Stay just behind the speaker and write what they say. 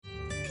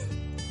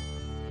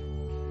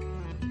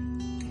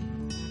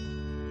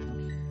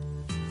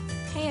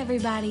Hey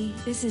everybody,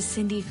 this is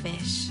Cindy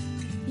Fish.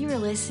 You are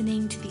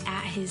listening to the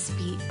At His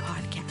Feet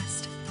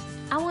podcast.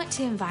 I want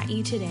to invite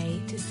you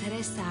today to set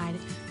aside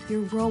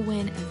your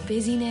whirlwind of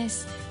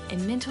busyness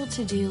and mental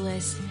to-do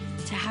list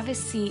to have a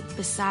seat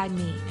beside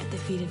me at the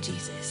feet of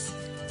Jesus.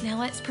 Now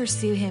let's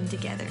pursue Him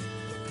together.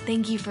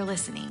 Thank you for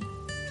listening.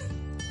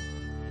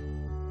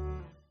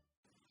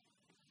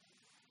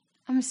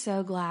 I'm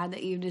so glad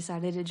that you've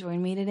decided to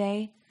join me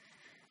today.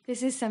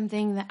 This is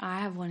something that I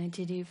have wanted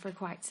to do for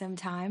quite some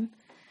time.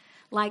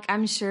 Like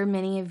I'm sure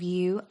many of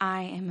you,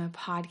 I am a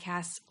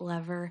podcast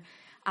lover.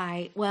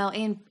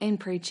 In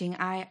preaching,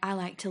 I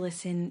like to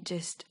listen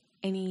just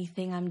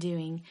anything I'm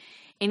doing.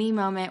 Any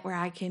moment where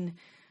I can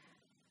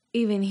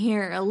even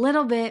hear a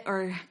little bit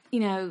or,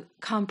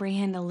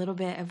 comprehend a little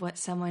bit of what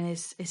someone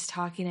is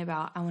talking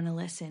about, I want to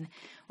listen.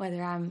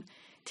 Whether I'm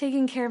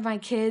taking care of my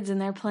kids and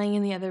they're playing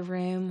in the other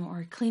room,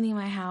 or cleaning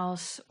my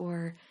house,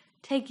 or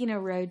taking a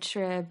road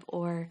trip,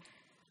 or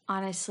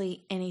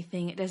honestly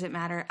anything, it doesn't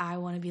matter. I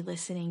want to be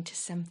listening to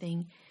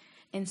something.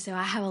 And so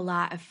I have a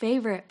lot of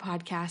favorite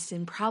podcasts,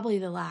 and probably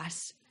the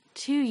last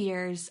 2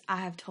 years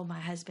I have told my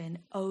husband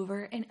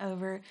over and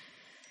over,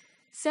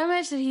 so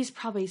much that he's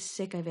probably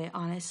sick of it,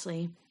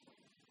 honestly.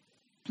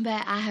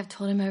 But I have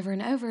told him over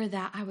and over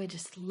that I would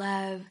just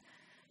love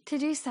to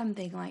do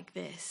something like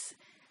this.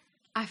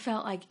 I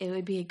felt like it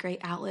would be a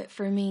great outlet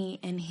for me,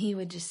 and he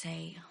would just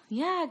say,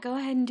 yeah, go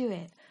ahead and do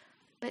it.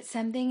 But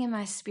something in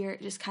my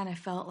spirit just kind of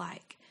felt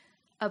like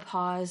a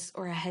pause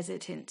or a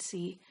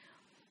hesitancy.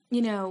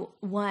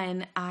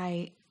 One,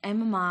 I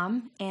am a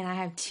mom, and I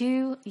have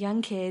 2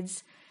 young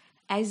kids.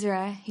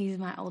 Ezra, he's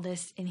my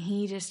oldest, and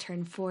he just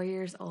turned 4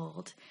 years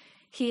old.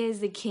 He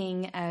is the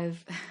king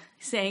of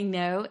saying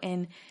no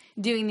and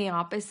doing the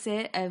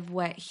opposite of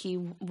what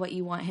you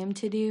want him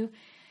to do.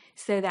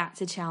 So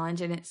that's a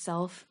challenge in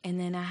itself. And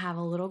then I have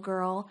a little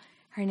girl.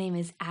 Her name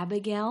is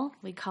Abigail.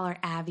 We call her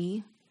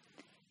Abby.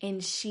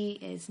 And she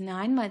is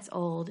 9 months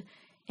old.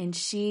 And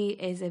she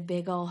is a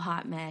big old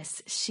hot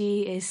mess.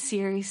 She is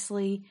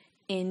seriously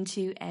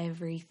into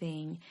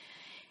everything.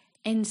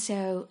 And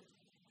so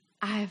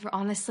I've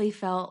honestly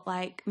felt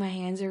like my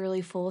hands are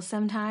really full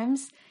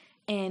sometimes.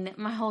 And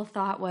my whole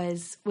thought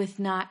was, with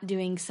not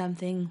doing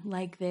something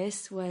like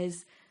this,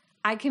 was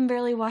I can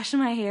barely wash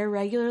my hair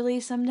regularly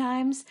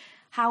sometimes.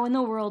 How in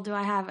the world do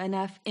I have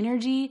enough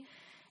energy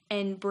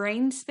and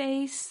brain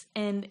space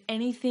and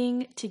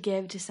anything to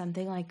give to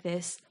something like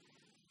this?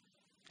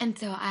 And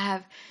so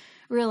I've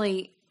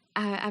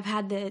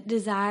had the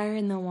desire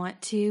and the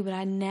want to, but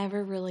I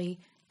never really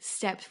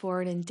stepped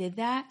forward and did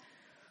that.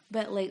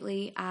 But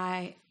lately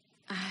I'm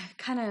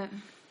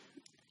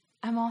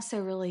also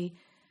really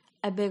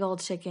a big old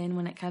chicken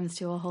when it comes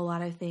to a whole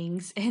lot of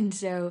things. And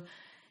so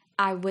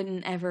I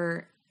wouldn't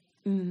ever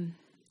kind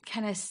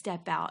of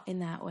step out in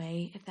that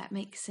way, if that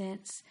makes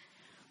sense.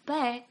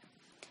 But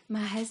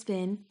my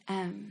husband,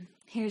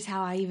 here's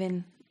how I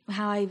even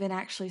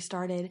actually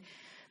started.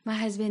 My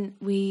husband,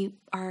 we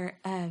are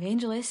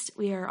evangelists.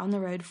 We are on the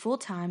road full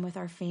time with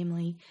our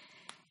family.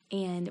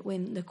 And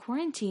when the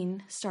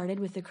quarantine started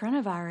with the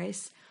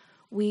coronavirus,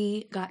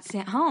 we got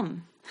sent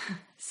home.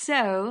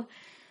 So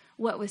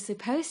what was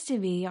supposed to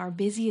be our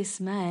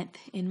busiest month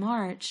in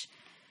March,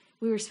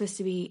 we were supposed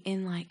to be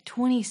in like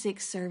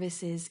 26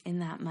 services in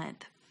that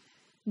month.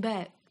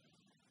 But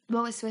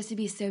what was supposed to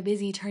be so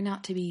busy turned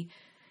out to be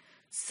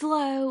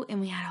slow, and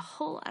we had a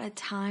whole lot of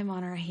time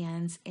on our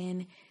hands.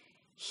 And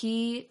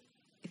he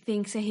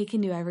thinks that he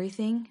can do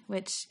everything,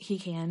 which he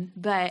can,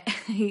 but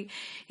he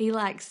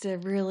likes to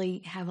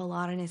really have a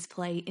lot on his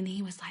plate. And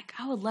he was like,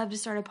 I would love to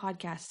start a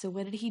podcast. So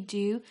what did he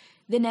do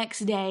the next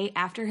day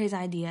after his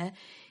idea?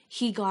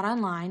 He got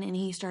online and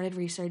he started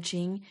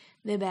researching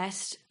the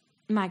best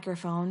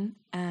microphone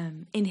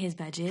in his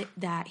budget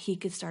that he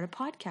could start a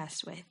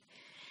podcast with.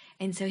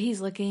 And so he's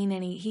looking,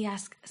 and he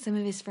asked some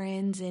of his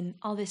friends and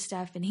all this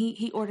stuff, and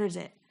he orders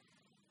it.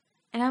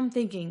 And I'm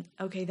thinking,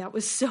 okay, that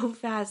was so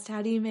fast.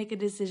 How do you make a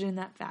decision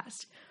that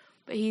fast?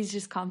 But he's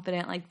just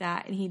confident like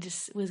that, and he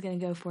just was going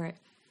to go for it.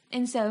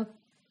 And so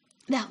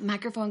that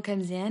microphone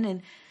comes in,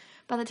 and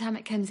by the time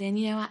it comes in,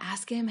 I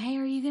ask him, hey,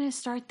 are you going to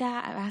start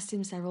that? I've asked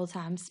him several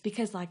times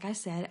because, like I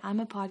said, I'm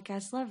a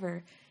podcast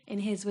lover,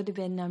 and his would have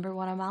been number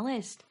 1 on my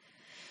list.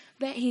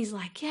 But he's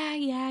like,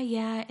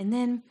 yeah. And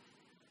then,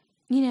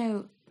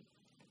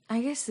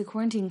 I guess the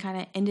quarantine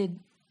kind of ended,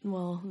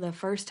 the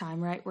first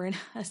time, right? We're in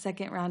a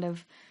second round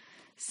of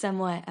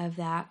somewhat of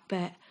that,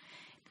 but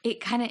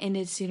it kind of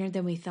ended sooner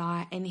than we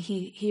thought. And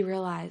he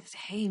realized,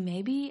 hey,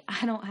 maybe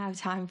I don't have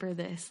time for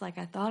this like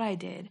I thought I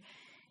did.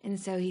 And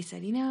so he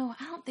said, I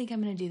don't think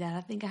I'm going to do that.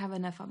 I think I have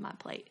enough on my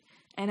plate.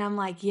 And I'm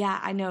like, yeah,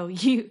 I know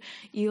you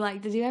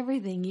like to do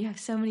everything. You have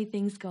so many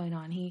things going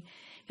on.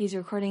 He's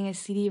recording a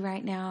CD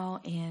right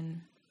now,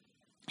 and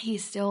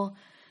he's still,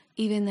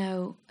 even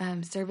though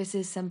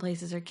services, some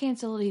places are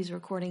canceled, he's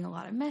recording a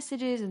lot of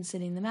messages and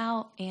sending them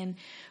out. And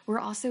we're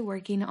also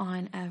working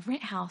on a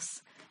rent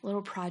house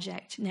little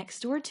project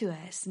next door to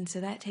us. And so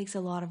that takes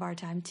a lot of our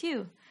time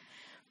too.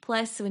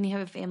 Plus, when you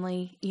have a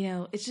family,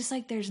 it's just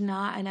like there's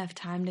not enough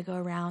time to go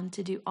around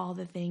to do all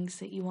the things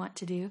that you want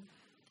to do.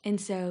 And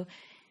so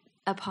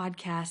a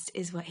podcast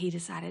is what he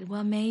decided,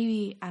 well,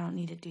 maybe I don't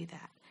need to do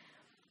that.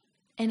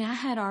 And I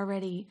had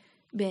already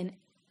been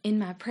in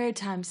my prayer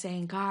time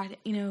saying, God,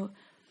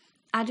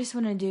 I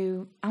want to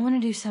do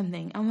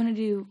something. I want to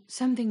do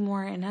something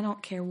more, and I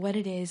don't care what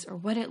it is or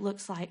what it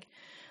looks like,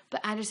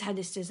 but I just had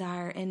this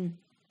desire. And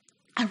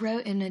I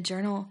wrote in a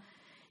journal,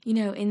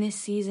 in this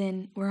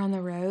season, we're on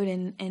the road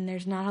and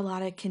there's not a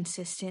lot of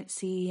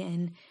consistency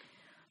and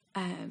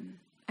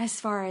as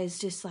far as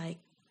just like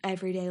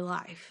everyday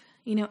life.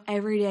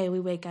 Every day we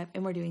wake up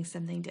and we're doing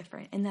something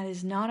different. And that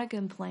is not a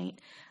complaint.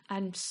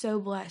 I'm so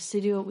blessed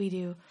to do what we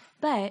do.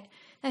 But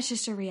that's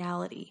just a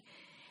reality.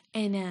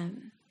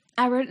 And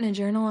I wrote in a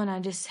journal and I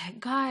just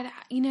said, God,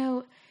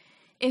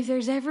 if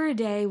there's ever a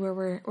day where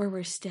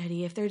we're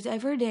steady, if there's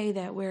ever a day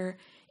that we're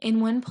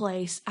in one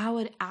place, I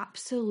would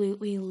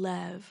absolutely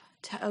love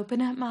to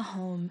open up my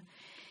home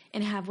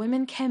and have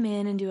women come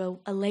in and do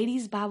a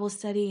ladies' Bible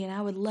study. And I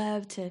would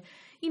love to,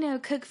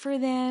 cook for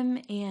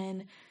them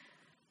and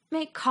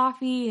make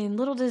coffee and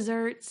little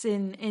desserts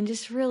and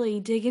just really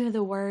dig into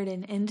the word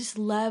and just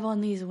love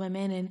on these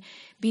women and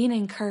be an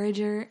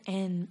encourager.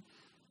 And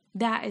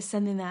that is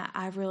something that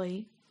I've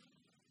really,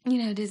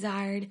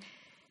 desired.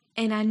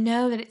 And I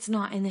know that it's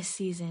not in this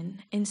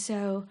season. And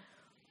so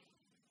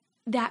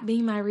that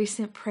being my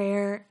recent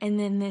prayer, and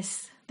then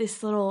this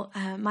little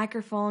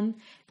microphone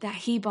that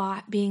he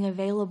bought being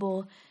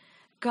available,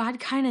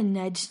 God kind of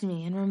nudged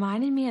me and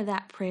reminded me of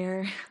that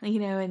prayer,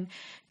 and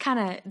kind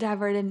of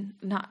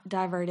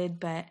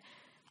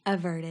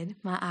averted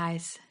my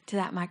eyes to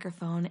that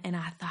microphone. And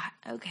I thought,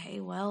 okay,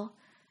 well,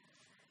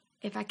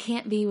 if I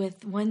can't be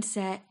with one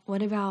set,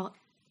 what about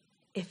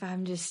if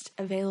I'm just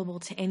available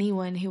to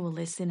anyone who will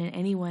listen and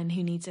anyone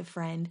who needs a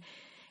friend?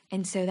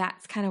 And so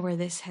that's kind of where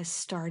this has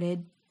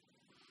started.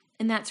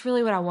 And that's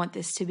really what I want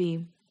this to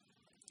be,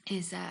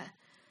 is a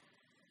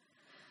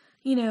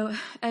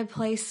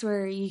place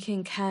where you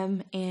can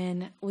come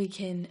and we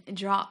can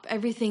drop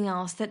everything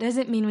else. That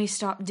doesn't mean we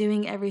stop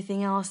doing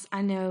everything else.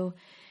 I know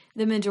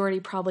the majority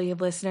probably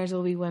of listeners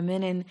will be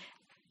women, and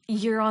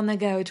you're on the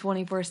go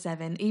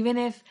 24/7. Even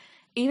if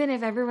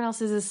everyone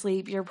else is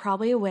asleep, you're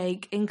probably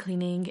awake and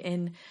cleaning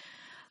and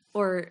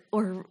or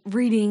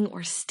reading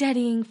or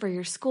studying for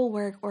your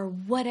schoolwork or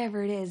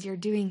whatever it is. You're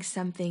doing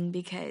something,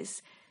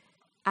 because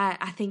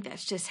I think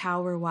that's just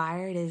how we're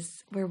wired.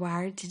 Is we're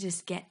wired to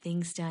just get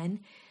things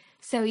done.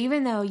 So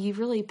even though you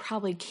really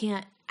probably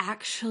can't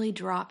actually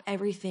drop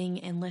everything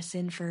and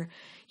listen for,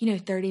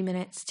 30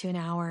 minutes to an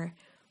hour,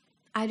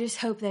 I just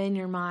hope that in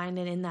your mind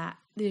and in that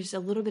there's a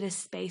little bit of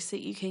space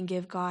that you can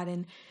give God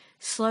and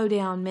slow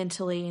down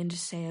mentally and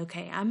just say,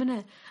 okay, I'm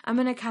going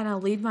to kind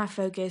of leave my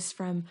focus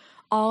from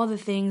all the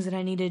things that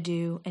I need to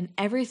do and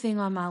everything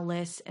on my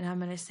list. And I'm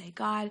going to say,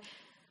 God,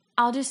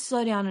 I'll just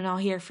slow down and I'll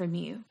hear from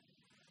you.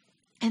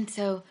 And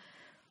so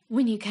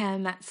when you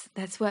come,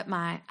 that's what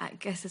my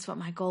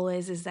goal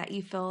is that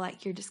you feel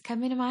like you're just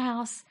coming to my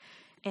house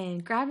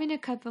and grabbing a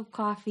cup of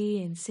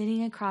coffee and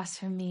sitting across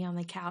from me on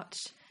the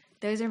couch.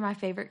 Those are my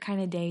favorite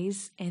kind of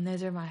days, and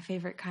those are my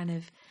favorite kind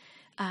of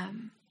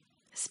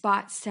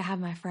spots to have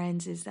my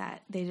friends, is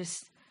that they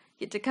just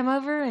get to come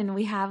over and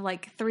we have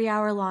like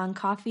 3-hour long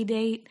coffee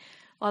date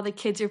while the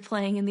kids are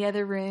playing in the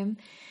other room.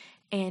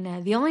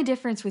 And the only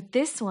difference with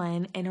this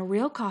one and a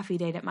real coffee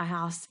date at my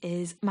house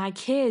is my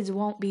kids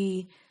won't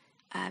be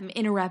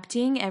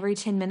interrupting every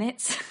 10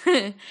 minutes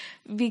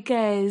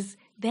because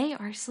they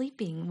are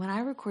sleeping. When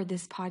I record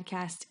this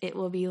podcast, it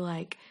will be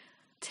like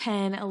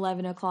 10,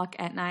 11 o'clock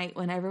at night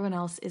when everyone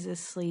else is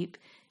asleep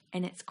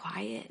and it's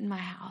quiet in my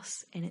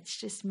house and it's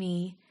just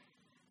me.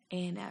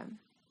 And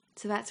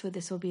so that's what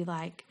this will be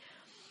like.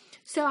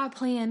 So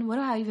what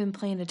do I even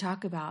plan to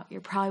talk about? You're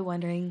probably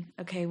wondering,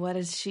 okay, what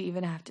does she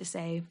even have to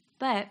say?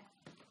 But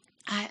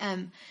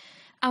I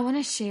want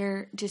to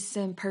share just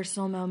some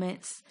personal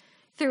moments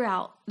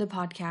throughout the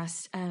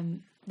podcast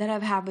that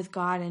I've had with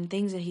God and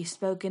things that He's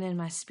spoken in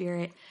my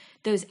spirit,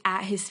 those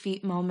at His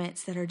feet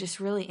moments that are just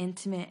really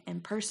intimate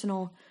and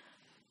personal.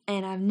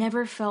 And I've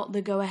never felt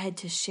the go-ahead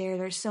to share.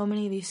 There's so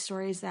many of these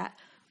stories that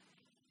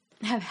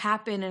have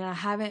happened and I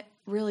haven't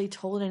really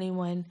told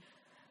anyone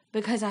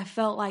because I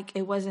felt like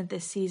it wasn't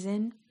this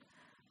season,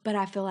 but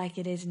I feel like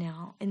it is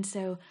now. And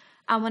so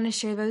I want to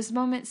share those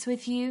moments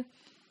with you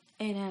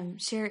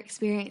and share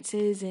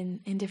experiences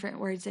and different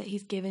words that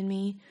He's given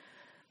me.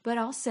 But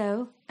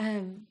also,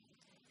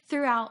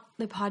 throughout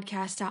the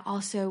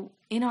podcast,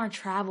 in our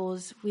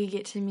travels, we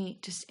get to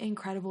meet just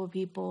incredible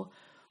people.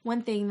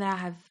 One thing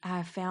that I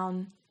have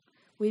found,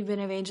 we've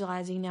been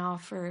evangelizing now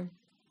for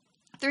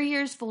 3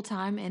 years full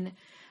time, and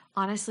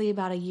honestly,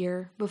 about a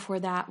year before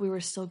that, we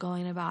were still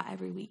going about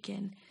every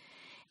weekend.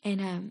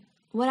 And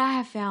what I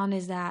have found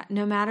is that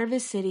no matter the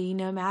city,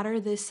 no matter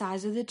the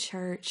size of the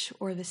church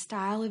or the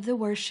style of the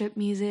worship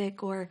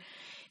music or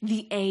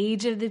the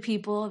age of the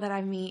people that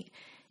I meet,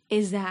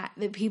 is that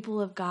the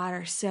people of God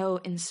are so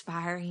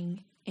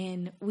inspiring.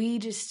 And we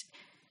just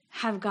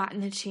have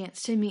gotten the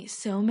chance to meet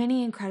so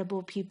many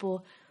incredible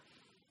people,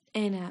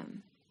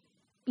 and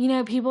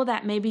people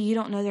that maybe you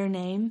don't know their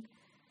name,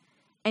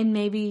 and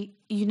maybe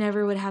you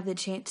never would have the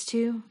chance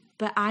to,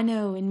 but I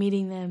know in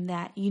meeting them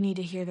that you need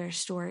to hear their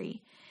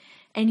story,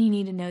 and you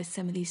need to know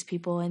some of these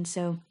people. And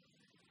so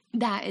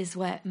that is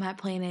what my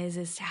plan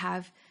is to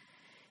have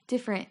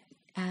different,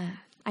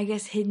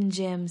 hidden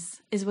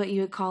gems is what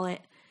you would call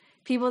it.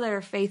 People that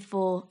are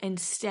faithful and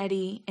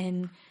steady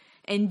and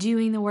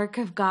doing the work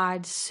of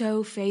God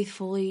so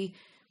faithfully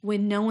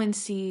when no one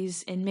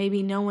sees and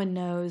maybe no one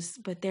knows,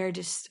 but they're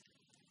just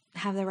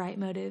have the right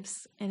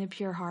motives and a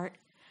pure heart.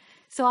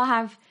 So I'll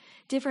have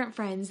different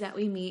friends that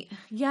we meet,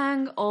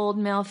 young, old,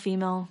 male,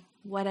 female,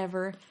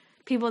 whatever,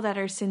 people that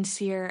are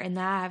sincere and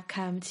that I've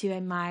come to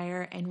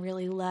admire and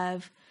really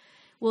love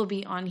will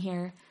be on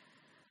here.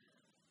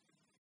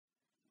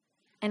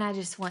 And I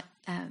just want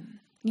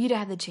you to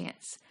have the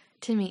chance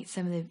to meet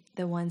some of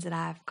the ones that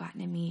I've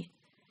gotten to meet.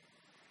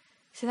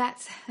 So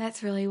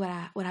that's really what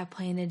I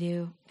plan to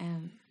do.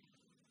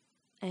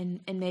 And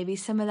maybe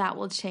some of that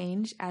will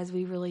change as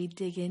we really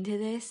dig into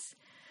this.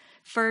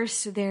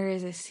 First, there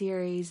is a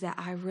series that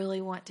I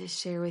really want to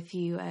share with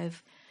you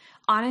of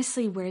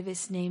honestly where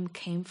this name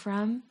came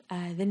from.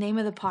 The name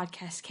of the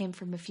podcast came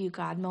from a few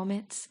God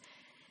moments.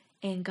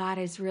 And God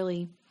is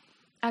really,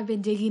 I've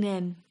been digging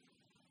in,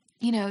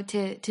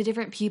 to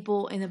different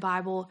people in the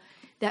Bible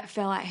that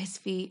fell at his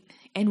feet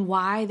and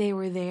why they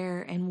were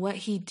there and what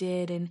he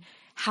did and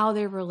how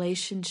their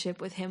relationship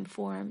with him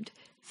formed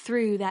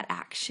through that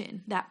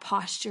action, that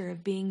posture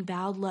of being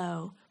bowed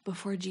low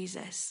before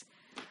Jesus.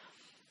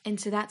 And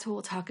so that's what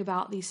we'll talk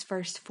about these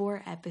first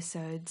 4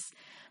 episodes.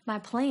 My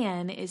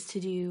plan is to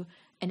do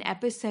an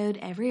episode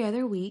every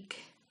other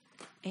week,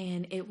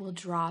 and it will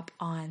drop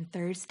on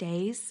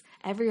Thursdays,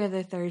 every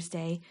other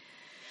Thursday.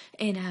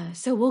 And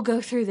so we'll go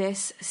through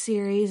this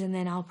series, and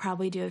then I'll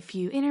probably do a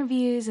few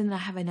interviews, and I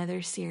have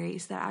another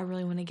series that I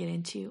really want to get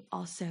into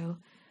also.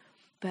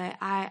 But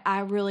I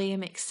really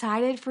am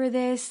excited for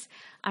this.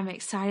 I'm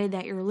excited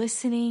that you're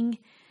listening,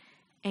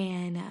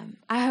 and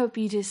I hope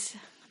you just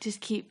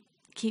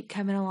keep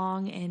coming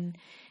along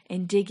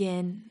and dig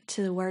in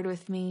to the Word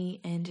with me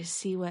and just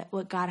see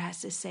what God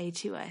has to say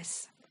to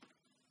us.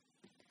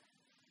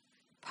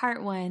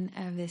 Part 1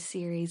 of this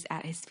series,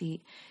 At His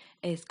Feet,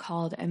 is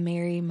called A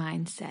Mary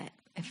Mindset,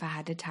 if I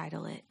had to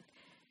title it.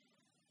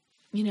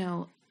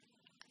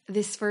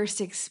 This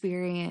first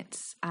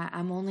experience,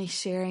 I'm only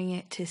sharing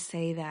it to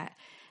say that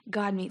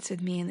God meets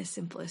with me in the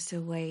simplest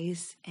of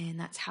ways, and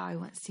that's how He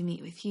wants to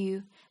meet with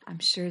you. I'm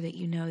sure that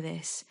you know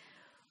this,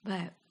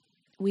 but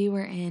we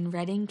were in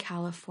Redding,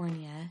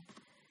 California,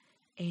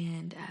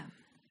 and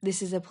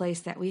this is a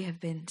place that we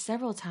have been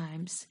several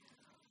times,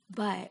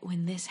 but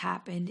when this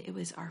happened, it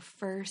was our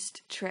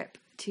first trip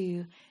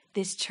to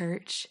this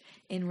church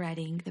in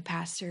Redding. The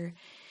pastor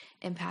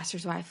and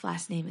pastor's wife,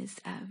 last name is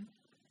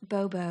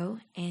Bobo,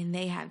 and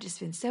they have just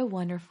been so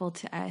wonderful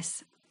to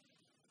us.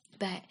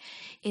 But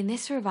in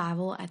this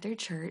revival at their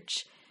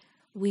church,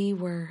 we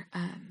were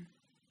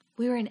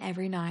in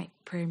every night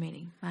prayer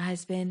meeting. My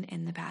husband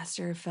and the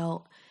pastor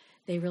felt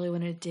they really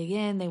wanted to dig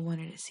in. They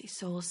wanted to see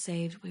souls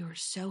saved. We were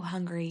so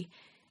hungry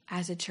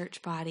as a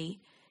church body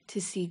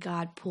to see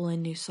God pull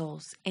in new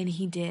souls. And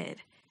He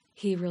did.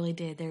 He really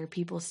did. There are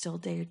people still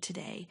there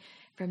today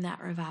from that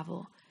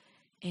revival.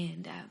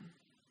 And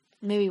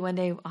maybe one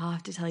day I'll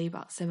have to tell you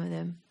about some of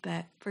them.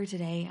 But for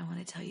today, I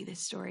want to tell you this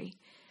story.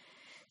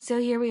 So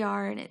here we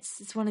are, and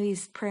it's one of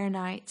these prayer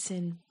nights,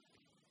 and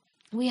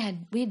we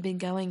had been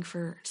going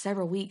for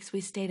several weeks.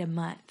 We stayed a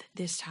month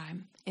this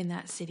time in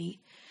that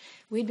city.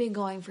 We'd been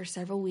going for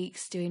several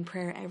weeks doing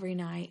prayer every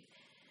night,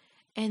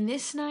 and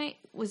this night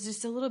was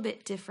just a little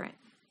bit different.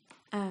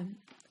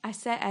 I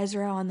set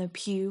Ezra on the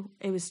pew.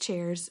 It was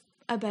chairs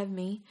above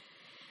me,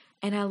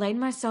 and I laid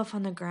myself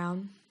on the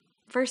ground.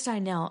 First I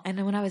knelt,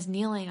 and when I was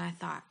kneeling, I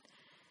thought,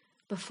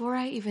 before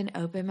I even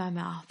open my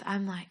mouth,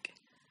 I'm like,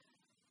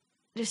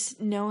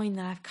 just knowing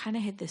that I've kind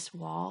of hit this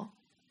wall.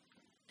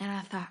 And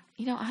I thought,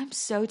 I'm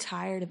so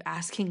tired of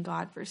asking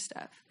God for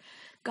stuff.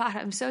 God,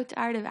 I'm so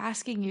tired of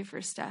asking you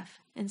for stuff.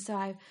 And so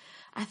I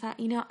thought,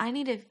 I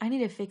need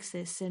to fix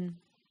this. And,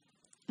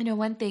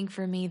 one thing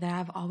for me that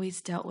I've always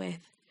dealt with,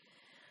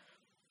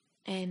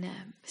 and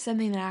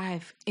something that I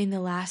have in the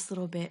last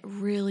little bit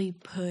really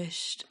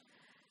pushed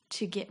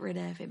to get rid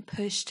of and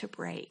pushed to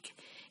break,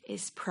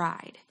 is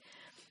pride.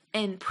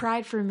 And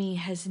pride for me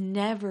has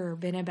never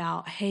been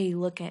about, hey,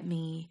 look at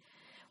me,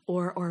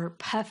 or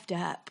puffed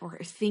up, or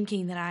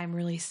thinking that I'm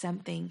really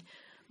something.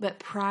 But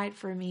pride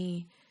for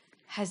me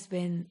has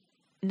been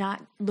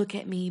not look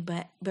at me,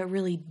 but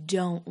really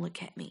don't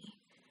look at me.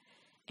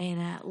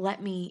 And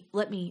let me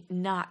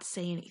not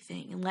say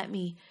anything, and let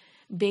me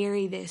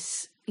bury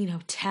this,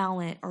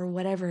 talent or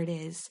whatever it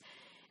is.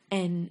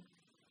 And,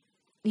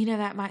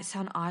 that might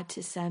sound odd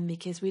to some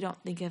because we don't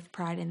think of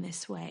pride in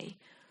this way.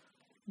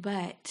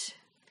 But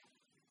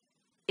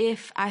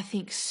if I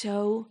think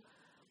so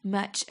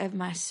much of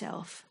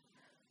myself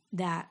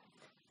that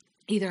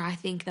either I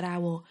think that I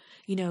will,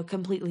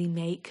 completely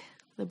make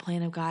the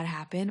plan of God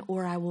happen,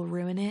 or I will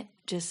ruin it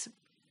just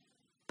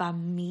by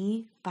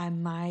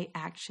my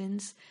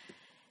actions,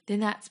 then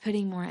that's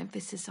putting more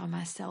emphasis on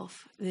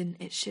myself than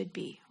it should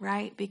be,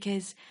 right?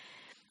 Because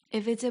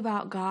if it's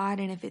about God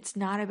and if it's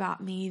not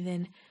about me,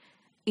 then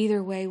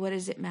either way, what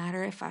does it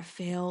matter if I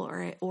fail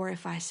or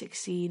if I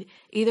succeed?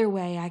 Either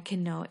way, I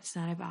can know it's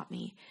not about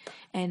me.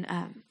 And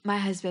my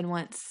husband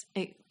once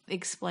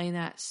explained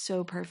that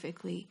so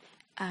perfectly.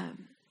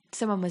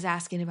 Someone was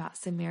asking about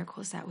some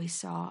miracles that we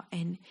saw,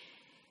 and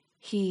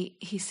he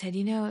said,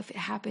 if it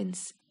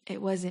happens, it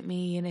wasn't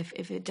me, and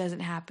if it doesn't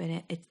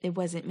happen, it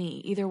wasn't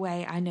me. Either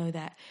way, I know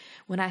that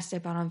when I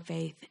step out on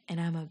faith and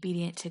I'm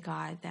obedient to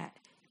God, that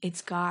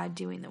it's God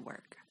doing the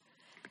work.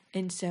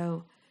 And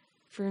so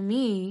for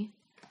me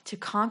to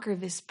conquer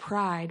this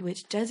pride,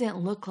 which doesn't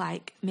look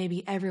like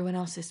maybe everyone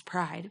else's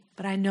pride,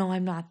 but I know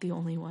I'm not the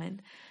only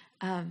one,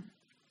 I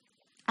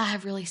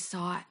have really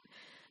sought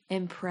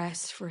and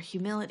pressed for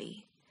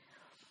humility.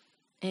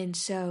 And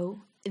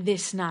so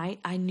this night,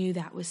 I knew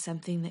that was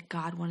something that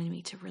God wanted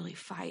me to really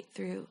fight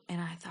through. And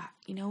I thought,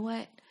 you know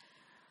what?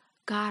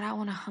 God, I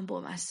want to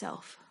humble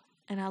myself.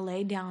 And I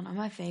laid down on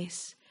my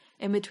face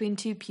in between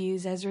two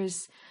pews.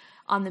 Ezra's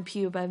on the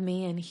pew above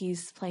me, and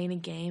he's playing a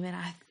game. And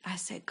I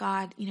said,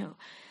 God,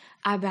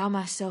 I bow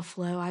myself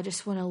low. I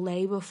just want to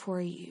lay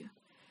before you.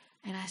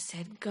 And I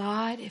said,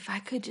 God, if I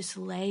could just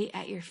lay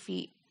at your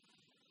feet.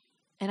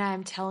 And I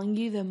am telling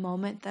you, the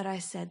moment that I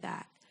said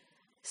that,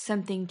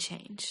 something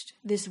changed.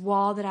 This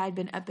wall that I'd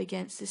been up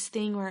against, this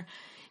thing where,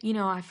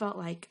 I felt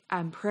like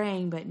I'm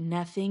praying, but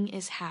nothing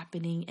is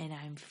happening, and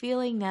I'm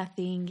feeling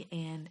nothing,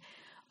 and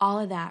all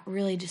of that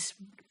really just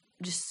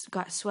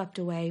got swept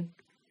away.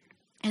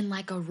 And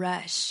like a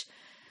rush,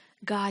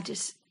 God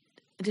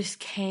just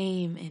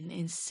came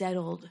and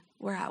settled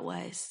where I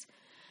was.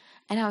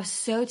 And I was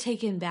so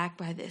taken back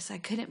by this. I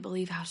couldn't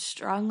believe how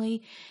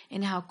strongly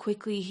and how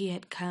quickly he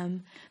had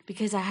come,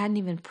 because I hadn't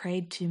even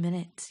prayed 2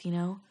 minutes,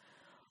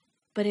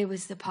 But it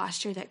was the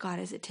posture that got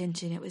his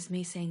attention. It was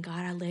me saying, God,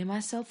 I lay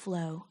myself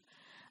low.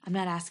 I'm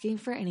not asking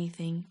for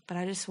anything, but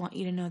I just want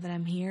you to know that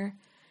I'm here.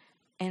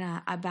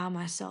 And I bow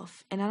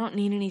myself. And I don't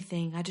need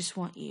anything. I just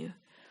want you.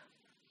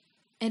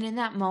 And in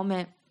that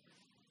moment,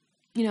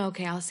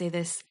 okay, I'll say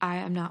this. I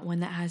am not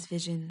one that has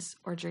visions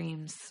or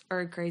dreams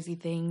or crazy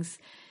things.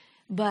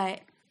 But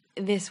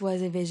this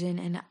was a vision,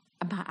 and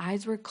my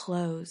eyes were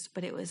closed,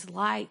 but it was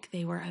like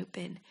they were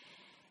open.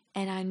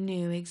 And I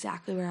knew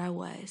exactly where I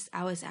was.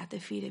 I was at the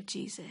feet of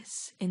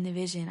Jesus. In the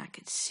vision, I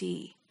could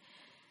see.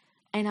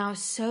 And I was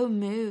so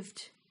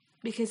moved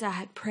because I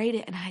had prayed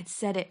it and I had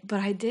said it, but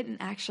I didn't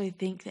actually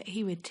think that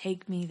he would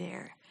take me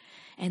there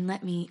and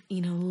let me,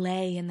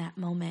 lay in that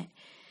moment.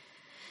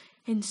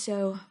 And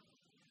so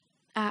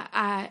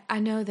I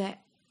know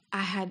that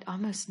I had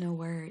almost no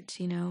words,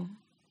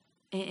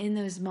 In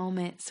those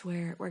moments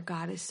where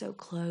God is so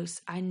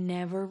close, I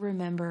never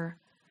remember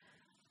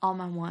all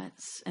my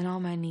wants and all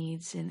my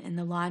needs and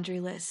the laundry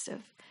list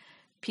of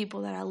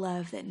people that I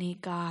love that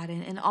need God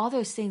and all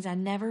those things. I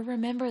never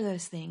remember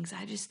those things.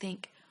 I just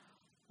think,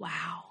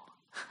 wow,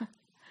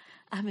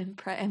 I'm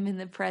in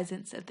the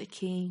presence of the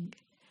King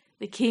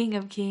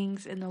of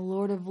Kings, and the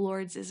Lord of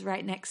Lords is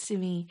right next to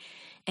me.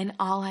 And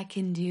all I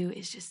can do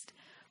is just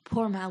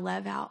pour my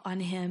love out on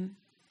him.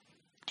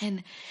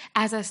 And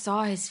as I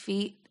saw his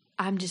feet,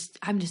 I'm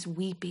just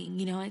weeping,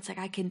 it's like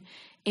I can,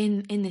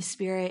 in the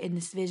spirit, in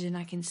this vision,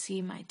 I can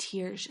see my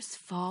tears just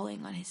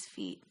falling on his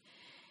feet.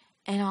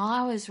 And all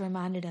I was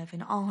reminded of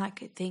and all I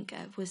could think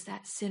of was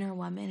that sinner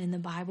woman in the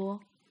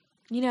Bible.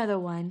 The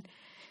one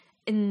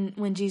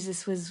when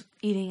Jesus was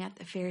eating at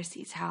the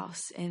Pharisee's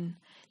house, and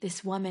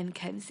this woman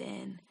comes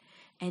in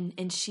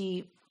and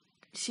she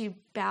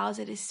bows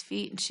at his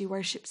feet and she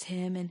worships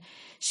him, and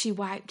she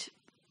wiped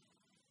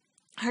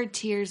her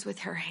tears with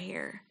her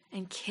hair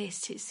and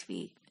kissed his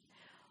feet.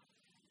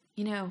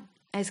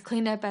 As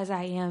cleaned up as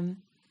I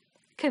am,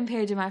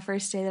 compared to my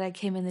first day that I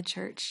came in the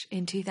church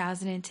in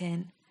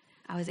 2010,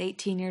 I was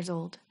 18 years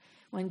old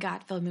when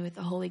God filled me with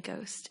the Holy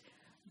Ghost,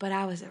 but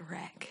I was a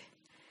wreck.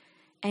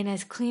 And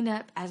as cleaned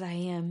up as I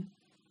am,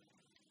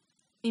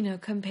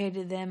 compared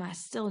to them, I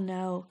still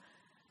know,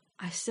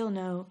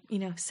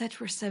 such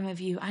were some of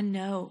you. I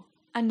know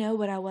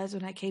what I was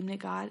when I came to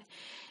God,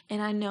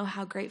 and I know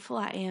how grateful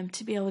I am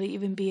to be able to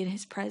even be in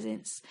his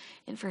presence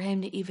and for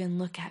him to even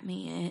look at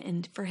me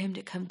and for him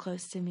to come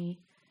close to me.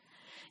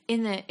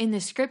 In the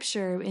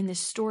scripture, in this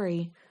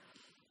story,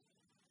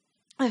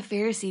 the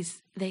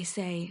Pharisees, they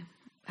say,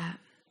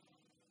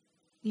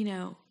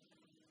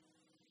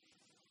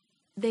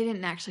 they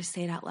didn't actually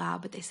say it out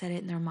loud, but they said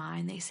it in their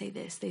mind. They say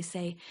this. They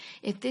say,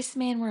 if this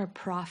man were a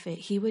prophet,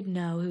 he would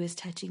know who is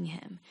touching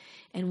him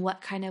and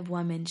what kind of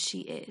woman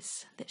she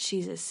is, that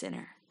she's a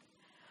sinner.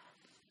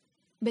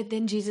 But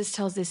then Jesus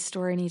tells this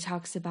story, and he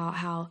talks about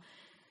how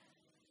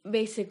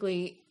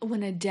basically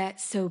when a debt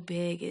so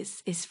big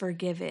is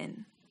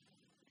forgiven,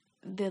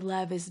 the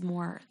love is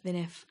more than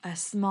if a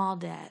small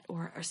debt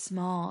or a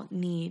small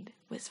need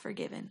was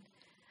forgiven.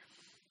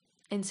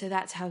 And so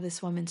that's how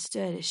this woman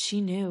stood, is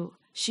she knew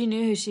She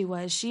knew who she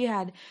was. She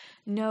had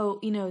no,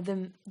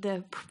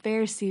 the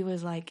Pharisee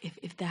was like,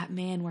 if that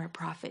man were a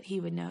prophet, he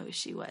would know who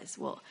she was.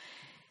 Well,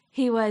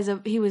 he was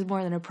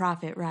more than a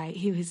prophet, right?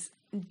 He was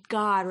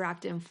God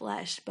wrapped in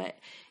flesh. But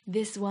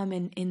this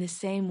woman, in the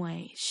same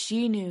way,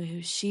 she knew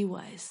who she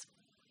was.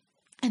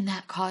 And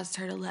that caused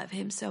her to love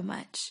him so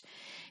much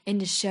and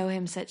to show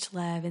him such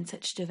love and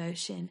such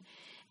devotion.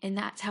 And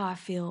that's how I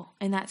feel.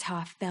 And that's how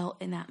I felt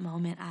in that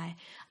moment.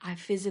 I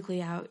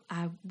physically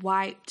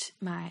wiped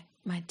my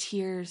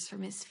tears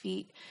from his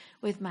feet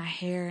with my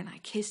hair, and I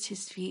kissed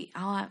his feet.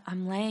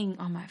 I'm laying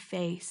on my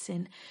face,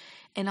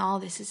 and all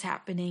this is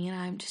happening, and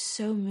I'm just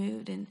so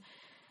moved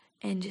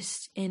and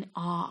just in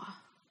awe,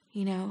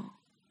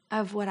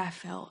 of what I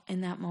felt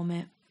in that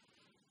moment.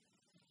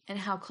 And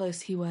how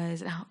close he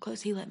was, and how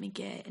close he let me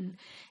get.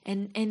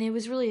 And it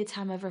was really a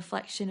time of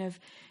reflection of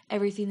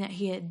everything that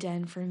he had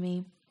done for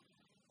me.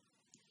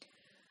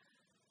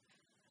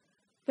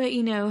 But,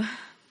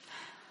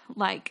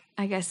 like,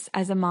 I guess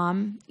as a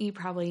mom, you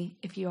probably,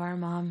 if you are a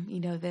mom, you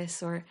know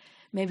this, or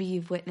maybe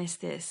you've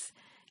witnessed this.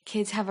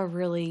 Kids have a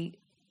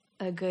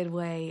good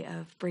way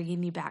of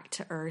bringing you back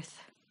to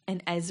earth.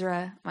 And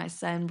Ezra, my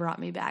son, brought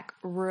me back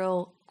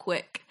real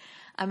quick.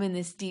 I'm in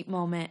this deep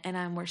moment, and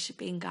I'm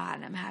worshiping God,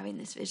 and I'm having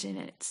this vision,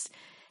 and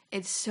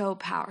it's so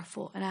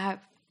powerful, and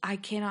I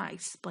cannot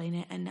explain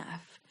it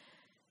enough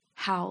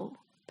how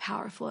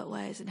powerful it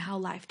was and how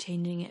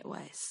life-changing it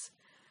was.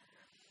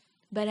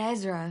 But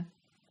Ezra,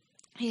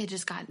 he had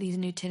just got these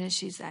new tennis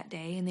shoes that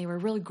day, and they were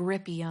really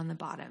grippy on the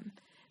bottom.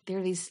 They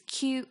were these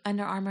cute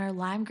Under Armour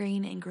lime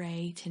green and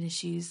gray tennis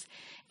shoes,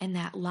 and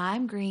that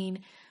lime green,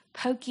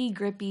 pokey,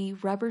 grippy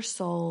rubber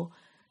sole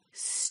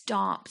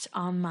stomped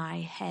on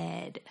my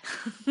head.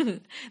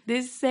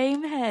 This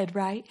same head,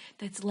 right,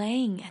 that's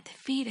laying at the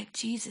feet of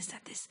Jesus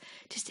at this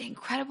just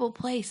incredible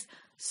place.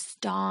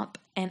 Stomp,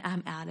 and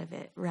I'm out of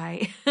it,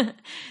 right?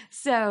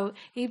 So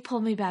he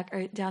pulled me back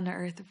down to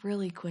earth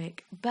really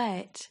quick.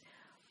 But,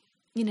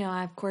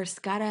 I, of course,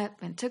 got up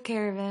and took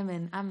care of him,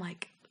 and I'm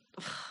like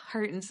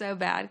hurting so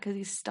bad because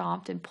he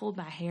stomped and pulled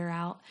my hair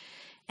out.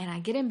 And I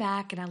get him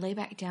back, and I lay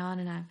back down,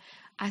 and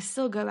I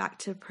still go back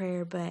to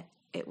prayer, but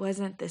it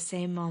wasn't the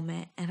same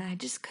moment, and I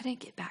just couldn't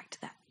get back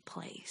to that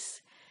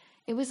place.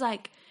 It was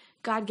like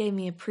God gave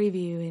me a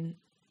preview,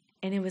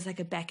 and it was like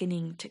a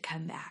beckoning to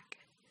come back.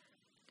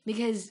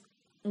 Because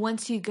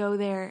once you go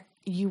there,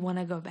 you want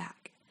to go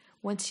back.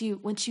 Once you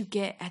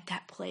get at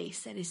that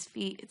place at his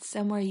feet, it's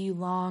somewhere you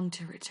long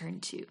to return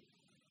to.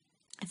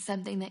 It's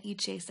something that you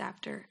chase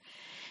after,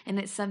 and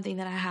it's something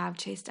that I have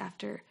chased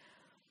after.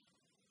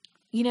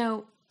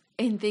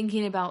 In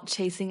thinking about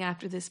chasing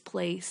after this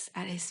place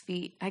at his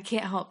feet, I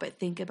can't help but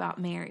think about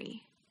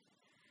Mary.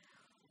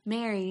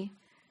 Mary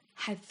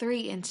had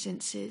 3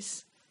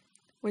 instances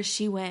where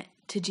she went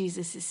to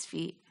Jesus'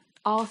 feet.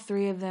 All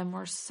 3 of them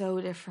were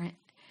so different.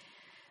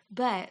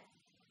 But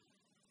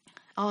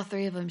all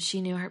 3 of them,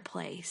 she knew her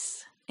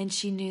place. And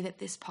she knew that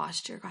this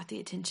posture got the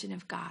attention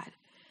of God.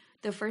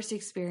 The first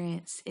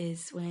experience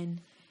is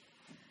when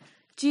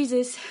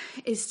Jesus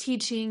is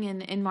teaching,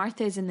 and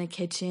Martha's in the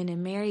kitchen,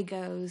 and Mary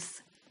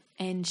goes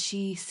and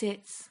she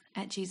sits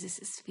at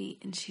Jesus' feet,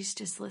 and she's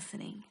just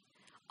listening.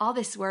 All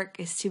this work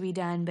is to be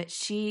done, but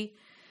she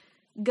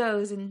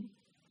goes and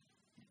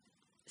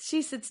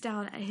she sits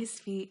down at his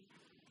feet,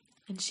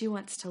 and she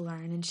wants to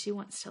learn, and she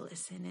wants to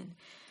listen, and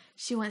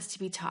she wants to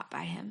be taught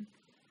by him.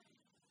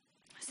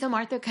 So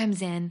Martha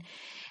comes in,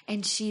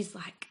 and she's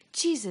like,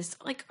 Jesus,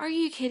 are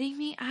you kidding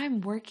me?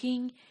 I'm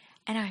working,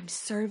 and I'm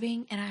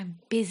serving, and I'm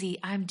busy.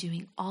 I'm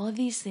doing all of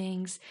these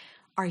things.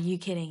 Are you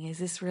kidding? Is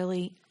this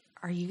really...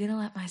 Are you going to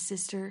let my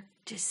sister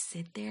just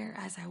sit there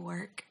as I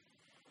work?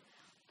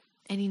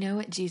 And you know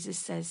what Jesus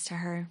says to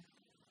her?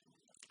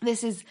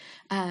 This is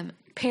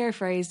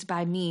paraphrased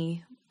by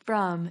me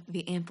from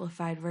the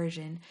Amplified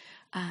Version.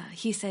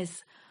 He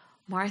says,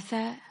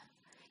 Martha,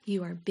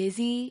 you are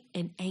busy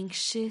and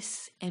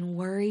anxious and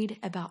worried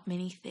about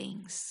many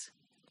things.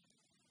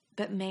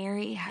 But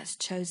Mary has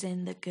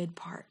chosen the good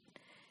part,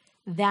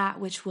 that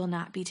which will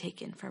not be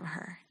taken from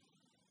her.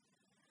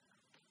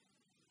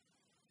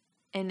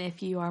 And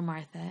if you are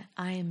Martha,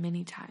 I am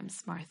many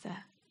times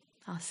Martha.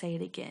 I'll say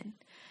it again.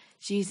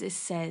 Jesus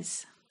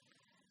says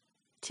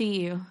to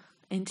you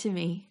and to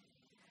me,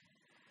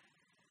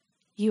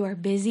 you are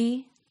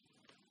busy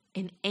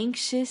and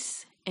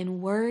anxious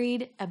and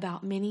worried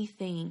about many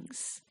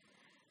things,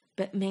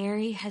 but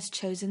Mary has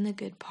chosen the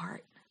good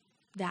part,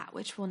 that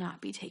which will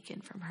not be taken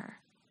from her.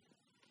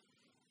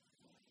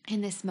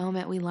 In this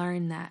moment, we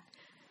learn that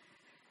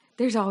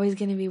there's always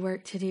going to be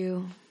work to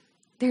do.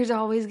 There's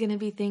always going to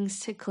be things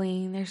to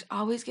clean. There's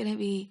always going to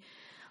be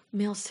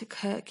meals to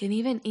cook, and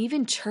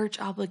even church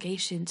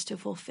obligations to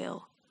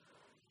fulfill.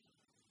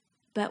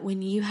 But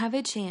when you have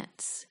a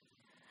chance,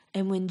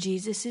 and when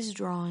Jesus is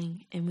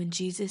drawing, and when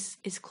Jesus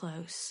is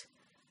close,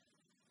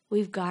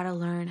 we've got to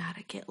learn how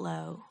to get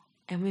low,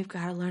 and we've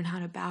got to learn how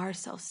to bow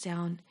ourselves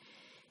down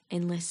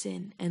and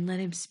listen and let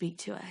him speak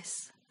to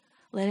us.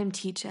 Let him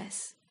teach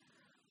us.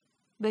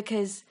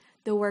 Because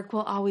the work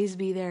will always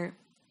be there.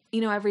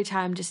 every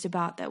time just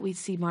about that we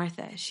see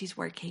Martha, she's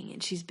working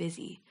and she's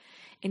busy,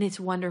 and it's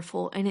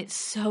wonderful and it's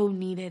so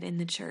needed in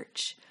the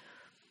church.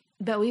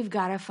 But we've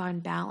got to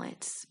find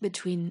balance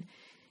between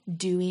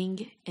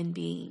doing and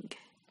being.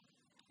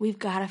 We've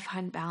got to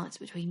find balance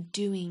between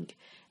doing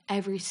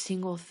every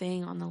single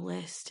thing on the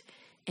list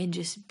and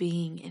just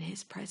being in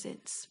his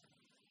presence.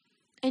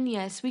 And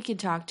yes, we can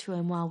talk to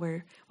him while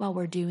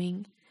we're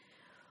doing,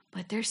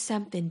 but there's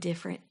something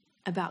different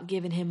about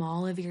giving him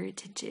all of your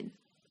attention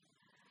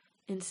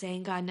and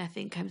saying, God,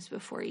 nothing comes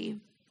before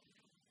you.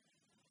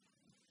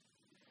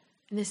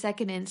 In the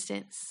second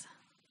instance,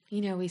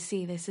 we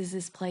see this is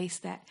this place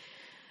that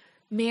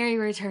Mary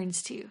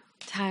returns to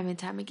time and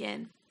time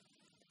again.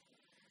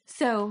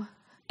 So,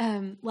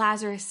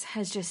 Lazarus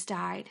has just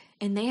died,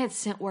 and they had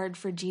sent word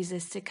for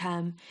Jesus to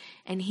come,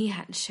 and he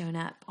hadn't shown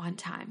up on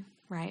time,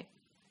 right?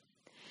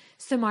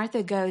 So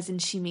Martha goes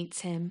and she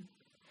meets him.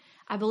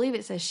 I believe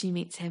it says she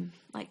meets him,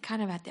 like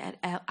kind of at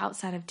the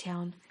outside of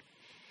town.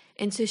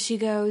 And so she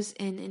goes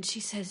and she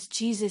says,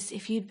 Jesus,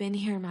 if you'd been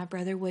here, my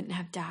brother wouldn't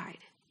have died.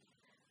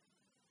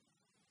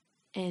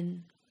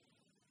 And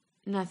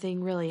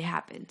nothing really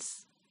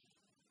happens.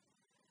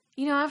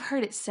 I've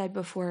heard it said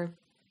before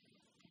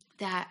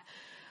that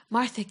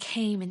Martha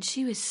came and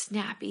she was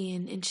snappy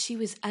and she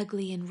was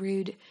ugly and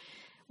rude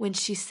when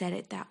she said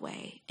it that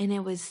way. And it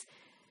was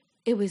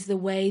the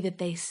way that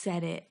they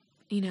said it,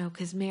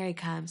 because Mary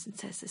comes and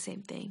says the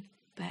same thing.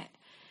 But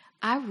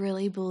I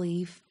really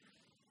believe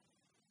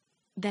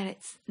that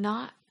it's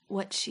not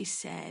what she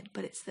said,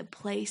 but it's the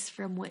place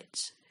from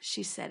which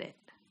she said it.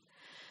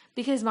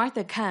 Because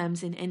Martha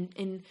comes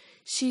and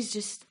she's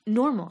just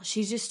normal.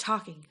 She's just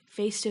talking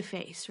face to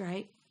face,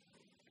 right?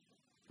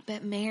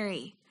 But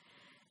Mary,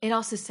 it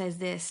also says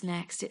this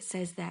next. It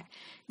says that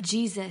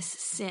Jesus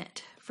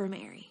sent for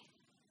Mary.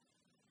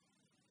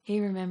 He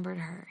remembered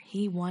her.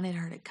 He wanted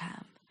her to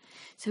come.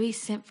 So he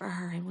sent for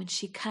her. And when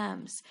she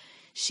comes,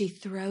 she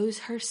throws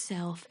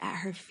herself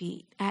at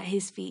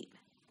his feet.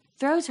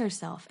 Throws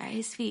herself at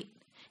his feet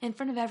in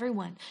front of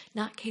everyone,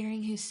 not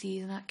caring who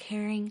sees, not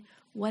caring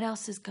what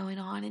else is going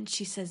on. And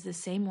she says the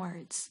same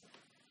words.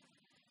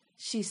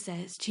 She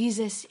says,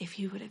 Jesus, if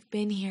you would have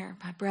been here,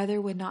 my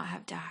brother would not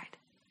have died.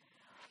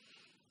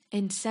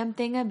 And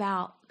something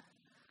about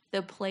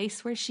the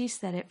place where she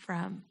said it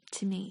from,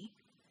 to me,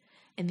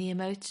 and the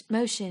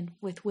emotion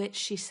with which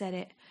she said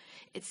it,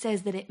 it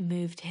says that it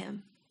moved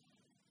him.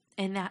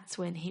 And that's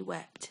when he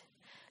wept.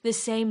 The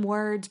same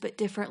words, but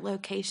different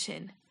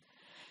location.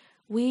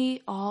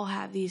 We all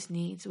have these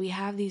needs. We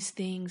have these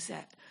things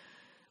that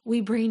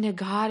we bring to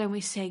God and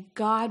we say,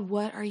 God,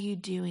 what are you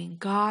doing?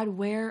 God,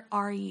 where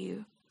are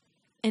you?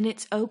 And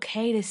it's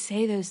okay to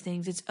say those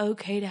things. It's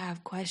okay to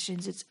have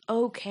questions. It's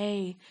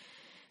okay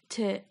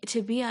to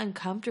be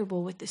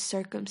uncomfortable with the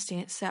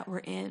circumstance that we're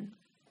in.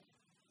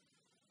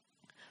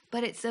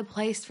 But it's the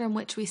place from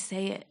which we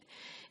say it.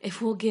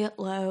 If we'll get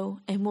low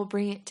and we'll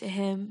bring it to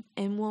him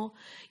and we'll,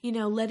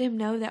 let him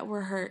know that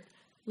we're hurt.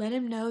 Let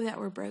him know that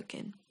we're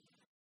broken.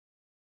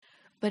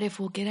 But if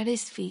we'll get at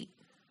his feet,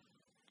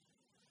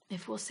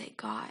 if we'll say,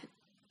 God,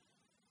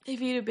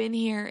 if you'd have been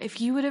here, if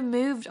you would have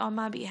moved on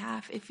my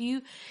behalf, if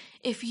you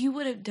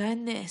would have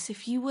done this,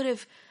 if you would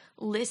have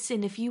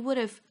listened, if you would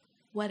have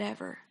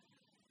whatever,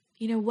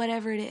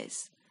 whatever it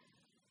is,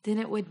 then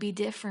it would be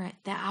different.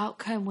 The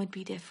outcome would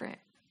be different.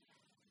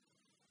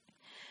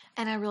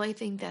 And I really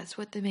think that's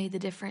what made the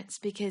difference,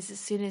 because as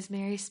soon as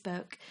Mary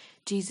spoke,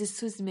 Jesus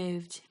was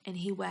moved and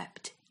he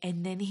wept,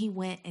 and then he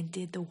went and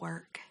did the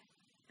work.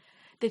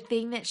 The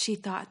thing that she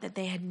thought that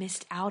they had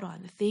missed out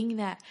on, the thing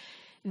that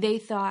they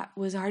thought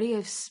was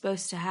already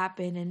supposed to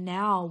happen and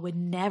now would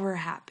never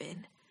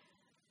happen,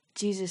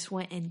 Jesus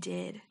went and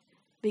did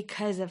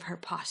because of her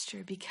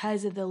posture,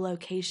 because of the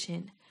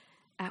location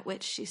at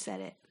which she said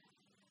it.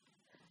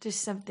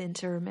 Just something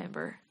to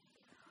remember.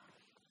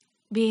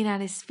 Being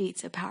at his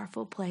feet's a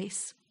powerful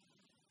place.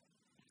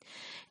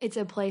 It's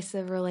a place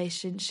of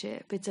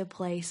relationship. It's a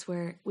place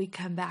where we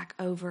come back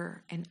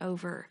over and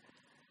over.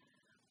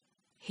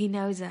 He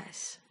knows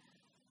us.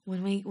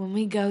 When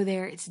we go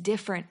there, it's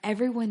different.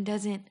 Everyone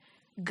doesn't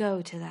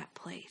go to that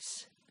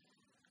place.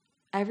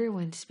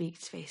 Everyone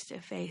speaks face to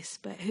face,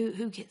 but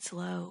who gets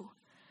low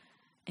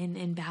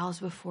and bows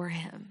before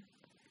him?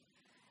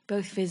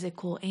 Both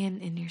physical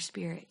and in your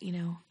spirit,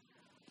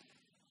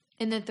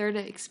 And the third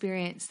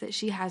experience that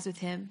she has with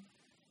him,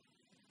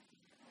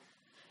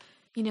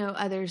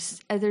 others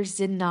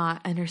did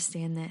not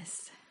understand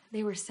this.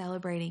 They were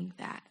celebrating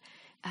that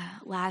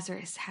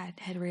Lazarus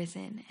had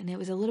risen, and it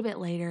was a little bit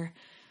later,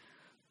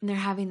 and they're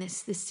having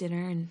this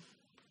dinner, and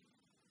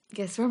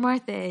guess where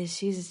Martha is?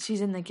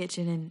 She's in the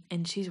kitchen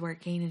and she's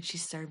working and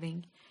she's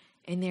serving,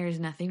 and there is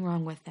nothing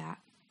wrong with that.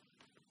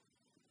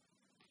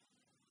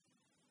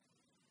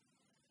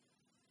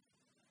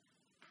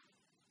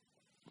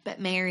 But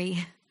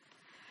Mary,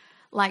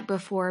 like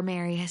before,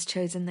 Mary has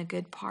chosen the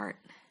good part.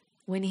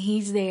 When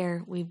he's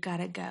there, we've got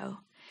to go.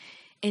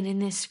 And in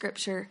this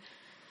scripture,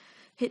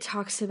 it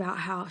talks about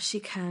how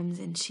she comes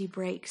and she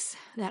breaks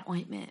that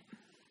ointment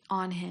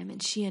on him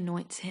and she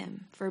anoints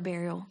him for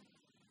burial.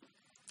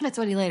 That's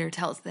what he later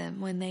tells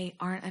them when they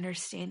aren't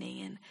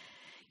understanding,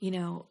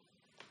 and,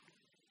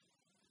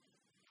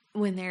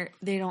 when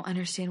they don't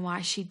understand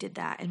why she did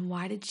that, and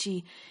why did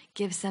she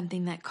give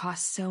something that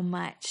cost so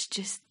much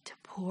just to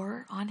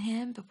pour on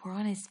him, to pour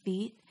on his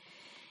feet.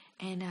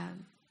 And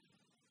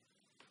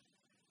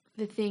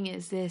the thing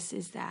is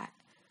that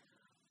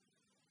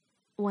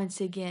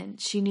once again,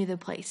 she knew the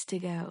place to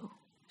go.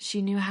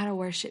 She knew how to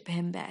worship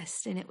him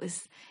best, and it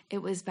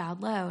was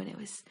bowed low, and it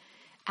was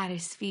at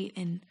his feet.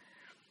 And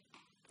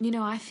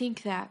I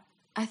think that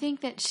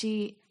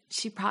she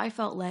probably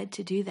felt led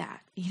to do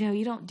that.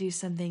 You don't do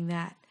something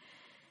that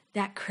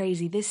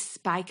crazy. This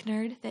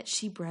spikenard that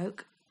she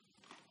broke,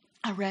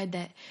 I read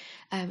that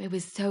it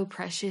was so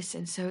precious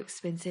and so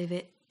expensive.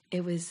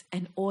 It was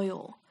an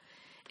oil,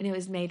 and it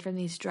was made from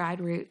these dried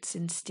roots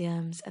and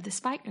stems of the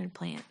spikenard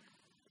plant.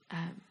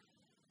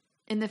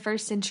 In the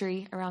first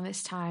century, around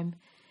this time,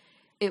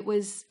 it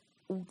was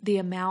the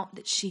amount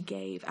that she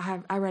gave.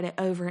 I read it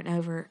over and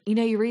over.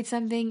 You read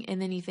something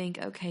and then you think,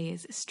 okay,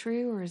 is this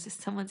true or is this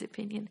someone's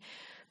opinion?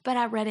 But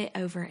I read it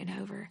over and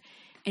over,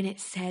 and it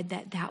said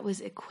that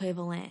was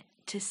equivalent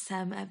to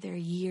some of their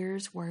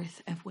year's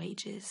worth of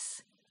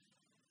wages.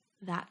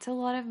 That's a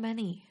lot of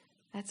money.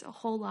 That's a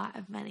whole lot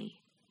of money.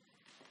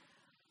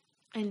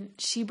 And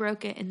she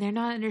broke it, and they're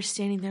not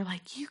understanding. They're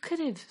like, you could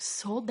have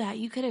sold that.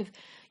 You could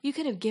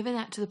have given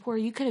that to the poor.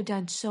 You could have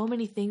done so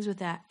many things with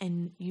that,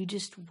 and you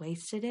just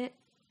wasted it.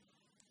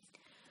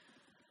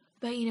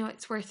 But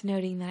it's worth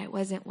noting that it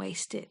wasn't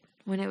wasted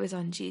when it was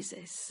on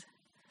Jesus.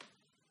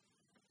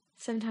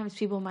 Sometimes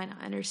people might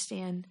not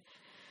understand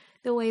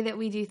the way that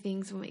we do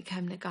things when we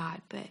come to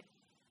God, but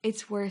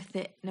it's worth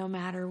it no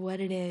matter what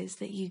it is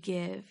that you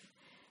give.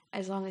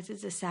 As long as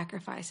it's a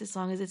sacrifice, as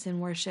long as it's in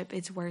worship,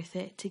 it's worth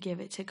it to give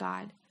it to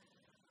God.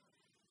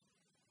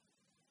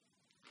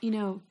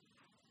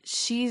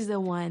 She's the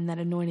one that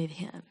anointed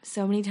him.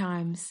 So many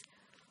times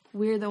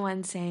we're the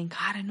ones saying,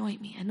 God,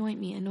 anoint me, anoint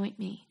me, anoint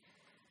me.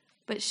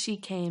 But she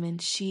came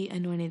and she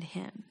anointed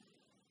him.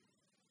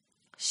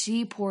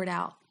 She poured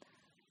out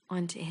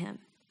onto him.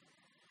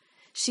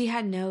 She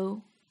had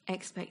no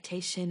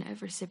expectation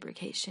of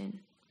reciprocation,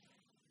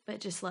 but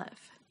just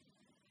love.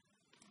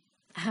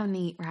 How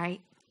neat,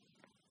 right?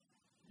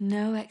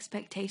 No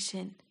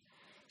expectation.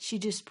 She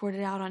just poured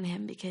it out on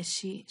him because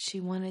she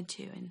wanted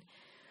to, and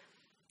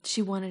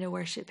she wanted to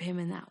worship him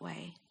in that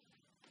way.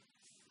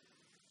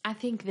 I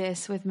think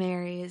this with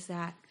Mary is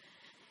that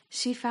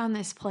she found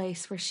this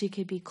place where she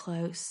could be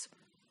close.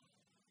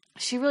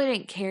 She really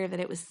didn't care that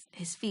it was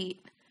his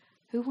feet.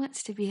 Who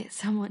wants to be at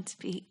someone's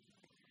feet?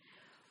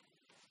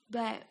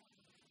 But,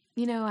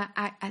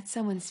 at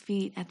someone's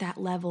feet at that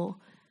level,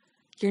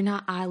 you're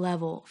not eye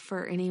level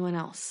for anyone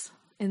else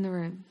in the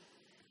room.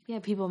 Yeah,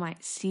 people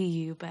might see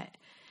you, but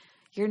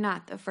you're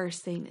not the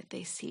first thing that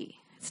they see.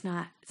 It's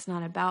not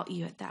about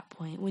you at that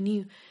point. When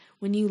you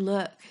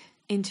look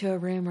into a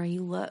room or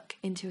you look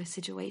into a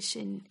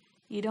situation,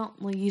 you don't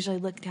usually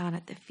look down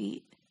at the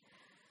feet.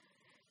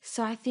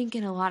 So I think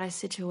in a lot of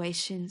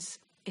situations,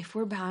 if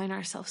we're bowing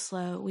ourselves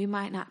low, we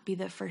might not be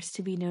the first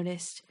to be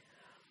noticed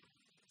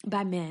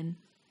by men,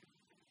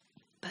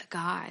 but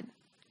God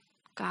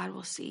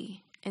will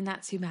see, and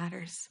that's who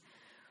matters.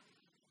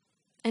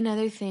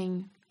 Another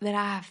thing that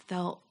I have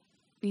felt,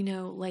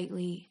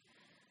 lately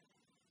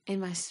in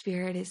my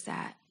spirit is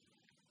that,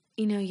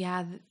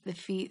 the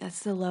feet,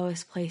 that's the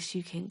lowest place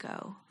you can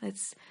go.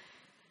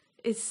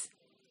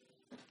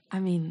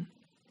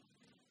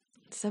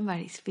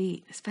 Somebody's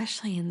feet,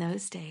 especially in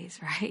those days,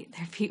 right?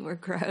 Their feet were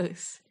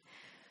gross.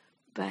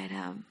 But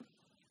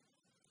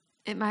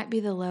it might be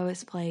the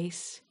lowest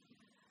place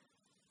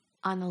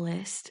on the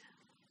list.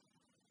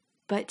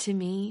 But to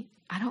me,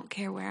 I don't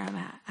care where I'm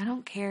at. I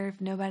don't care if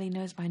nobody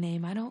knows my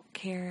name. I don't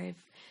care if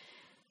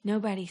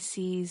nobody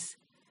sees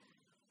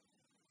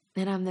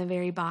that I'm the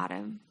very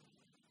bottom.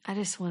 I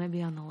just want to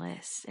be on the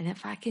list. And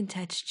if I can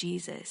touch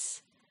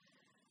Jesus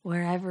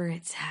wherever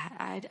it's at,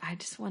 I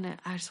just want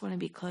to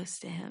be close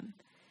to him.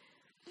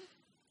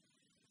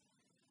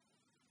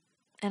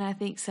 And I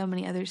think so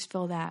many others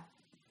feel that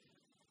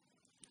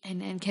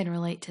and can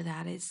relate to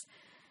that. Is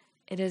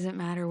it doesn't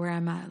matter where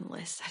I'm at on the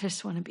list. I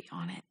just want to be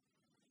on it.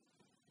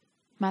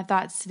 My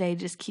thoughts today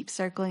just keep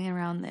circling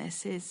around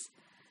this is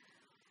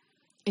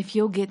if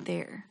you'll get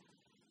there,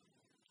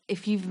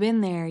 if you've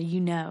been there,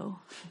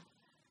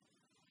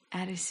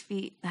 at his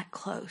feet, that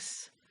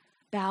close,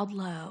 bowed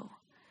low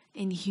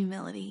in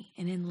humility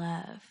and in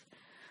love,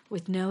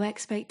 with no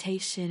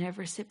expectation of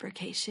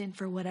reciprocation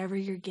for whatever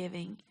you're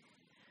giving.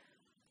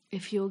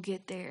 If you'll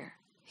get there,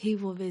 he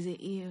will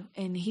visit you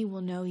and he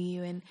will know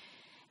you and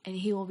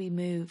he will be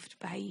moved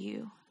by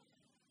you.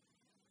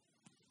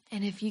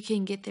 And if you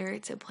can get there,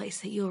 it's a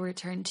place that you'll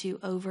return to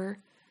over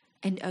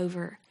and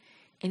over,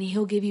 and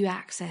he'll give you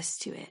access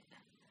to it.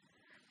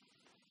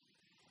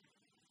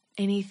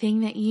 Anything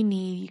that you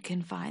need, you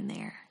can find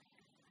there.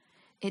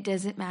 It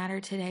doesn't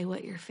matter today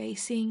what you're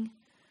facing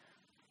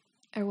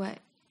or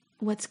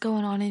what's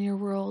going on in your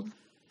world.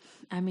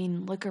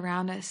 Look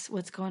around us,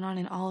 what's going on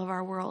in all of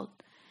our world.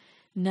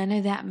 None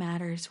of that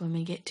matters when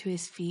we get to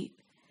his feet,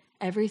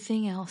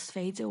 everything else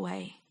fades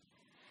away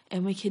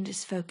and we can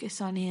just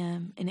focus on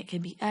Him, and it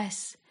can be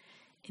us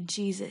and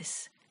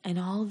Jesus, and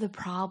all the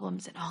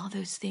problems and all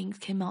those things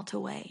can melt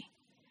away.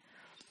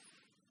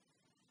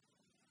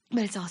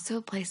 But it's also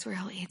a place where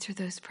He'll answer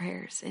those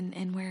prayers,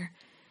 and where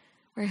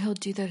He'll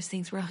do those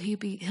things, where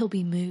He'll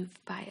be moved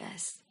by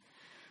us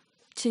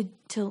to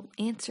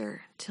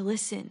answer, to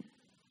listen,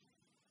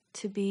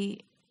 to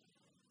be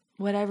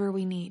whatever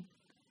we need.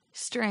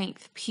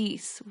 Strength,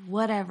 peace,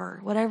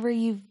 whatever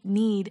you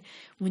need.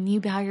 When you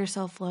bow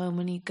yourself low and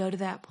when you go to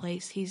that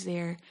place, He's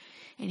there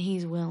and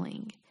He's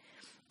willing.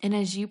 And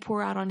as you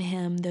pour out on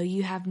Him, though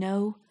you have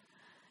no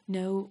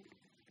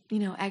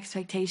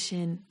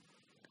expectation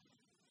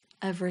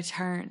of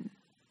return,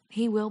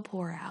 He will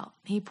pour out.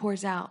 He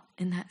pours out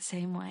in that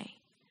same way.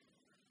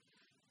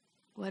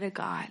 What a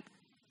God,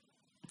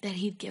 that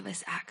He'd give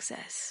us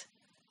access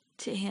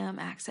to Him,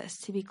 access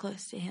to be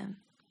close to Him.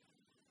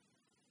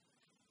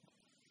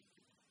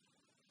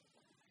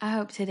 I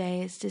hope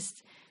today is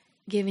just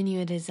giving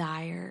you a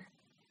desire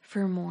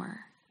for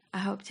more. I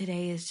hope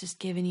today is just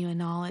giving you a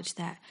knowledge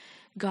that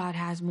God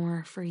has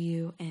more for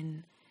you.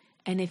 And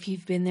if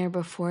you've been there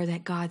before,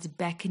 that God's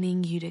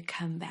beckoning you to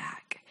come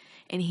back.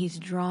 And He's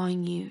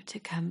drawing you to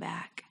come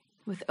back.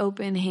 With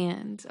open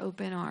hands,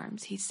 open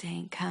arms, He's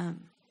saying,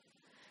 come.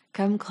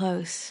 Come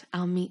close.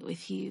 I'll meet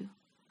with you.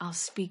 I'll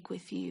speak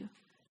with you.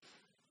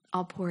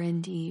 I'll pour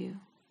into you.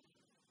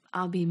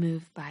 I'll be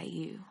moved by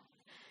you.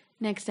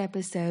 Next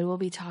episode, we'll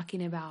be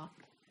talking about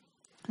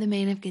the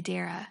man of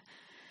Gadara,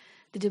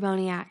 the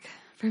demoniac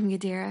from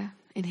Gadara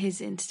in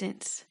his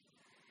instance.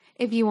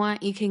 If you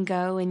want, you can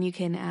go and you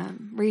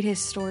can read his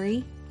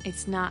story.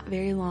 It's not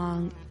very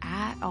long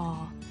at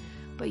all,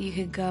 but you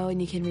could go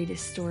and you can read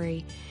his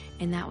story,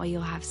 and that way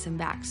you'll have some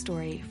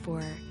backstory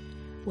for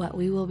what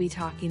we will be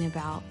talking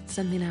about,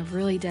 something I've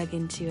really dug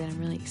into and I'm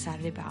really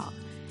excited about.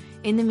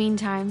 In the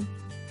meantime,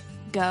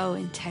 go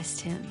and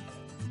test Him.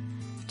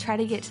 Try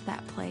to get to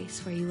that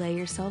place where you lay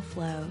yourself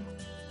low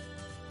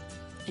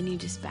and you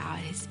just bow at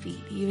His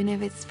feet, even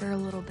if it's for a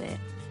little bit.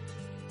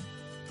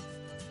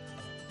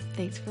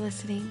 Thanks for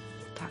listening.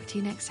 Talk to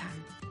you next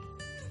time.